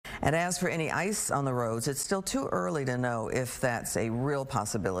And as for any ice on the roads, it's still too early to know if that's a real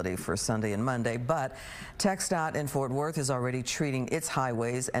possibility for Sunday and Monday, but TxDOT in Fort Worth is already treating its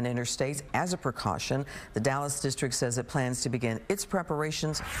highways and interstates as a precaution. The Dallas district says it plans to begin its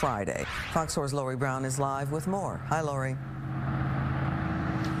preparations Friday. Fox 4's Lori Brown is live with more. Hi, Lori.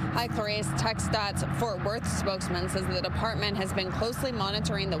 Hi, Clarice. TxDOT's Fort Worth spokesman says the department has been closely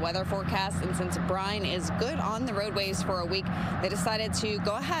monitoring the weather forecast, and since brine is good on the roadways for a week, they decided to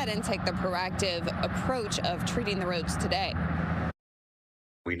go ahead and take the proactive approach of treating the roads today.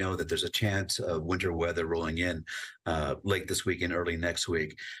 We know that there's a chance of winter weather rolling in late this week and early next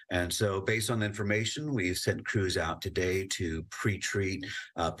week. And so based on the information, we've sent crews out today to pre-treat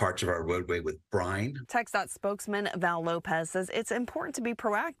parts of our roadway with brine. TxDOT spokesman Val Lopez says it's important to be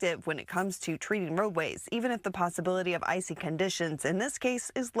proactive when it comes to treating roadways, even if the possibility of icy conditions in this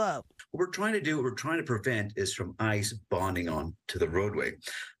case is low. What we're trying to prevent is from ice bonding on to the roadway.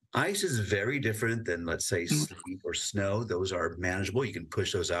 Ice is very different than, let's say, sleet or snow. Those are manageable. You can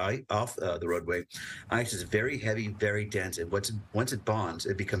push those out off the roadway. Ice is very heavy, very dense, and once it bonds,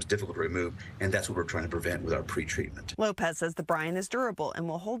 it becomes difficult to remove, and that's what we're trying to prevent with our pre-treatment. Lopez says the brine is durable and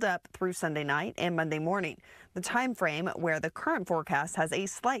will hold up through Sunday night and Monday morning, the time frame where the current forecast has a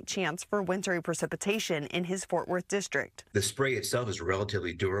slight chance for wintry precipitation in his Fort Worth district. The spray itself is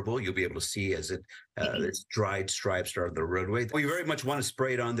relatively durable. You'll be able to see as its dried stripes are on the roadway. We very much want to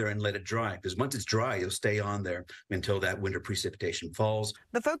spray it on there and let it dry, because once it's dry, you'll stay on there until that winter precipitation falls.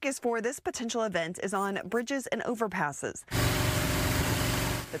 The focus for this potential event is on bridges and overpasses.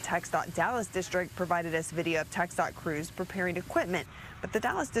 The TxDOT Dallas district provided us video of TxDOT crews preparing equipment, but the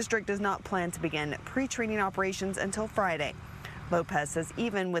Dallas district does not plan to begin pre-treating operations until Friday. Lopez says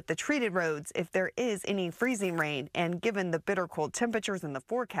even with the treated roads, if there is any freezing rain and given the bitter cold temperatures in the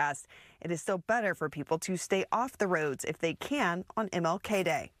forecast, it is still better for people to stay off the roads if they can on MLK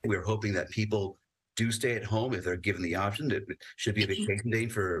Day. We're hoping that people do stay at home if they're given the option. It should be a vacation day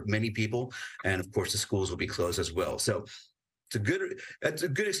for many people, and of course the schools will be closed as well. So it's a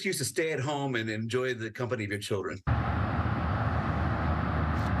good excuse to stay at home and enjoy the company of your children.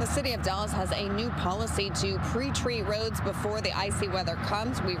 The city of Dallas has a new policy to pre-treat roads before the icy weather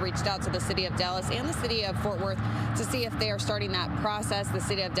comes. We reached out to the city of Dallas and the city of Fort Worth to see if they are starting that process. The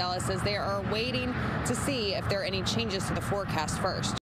city of Dallas says they are waiting to see if there are any changes to the forecast first.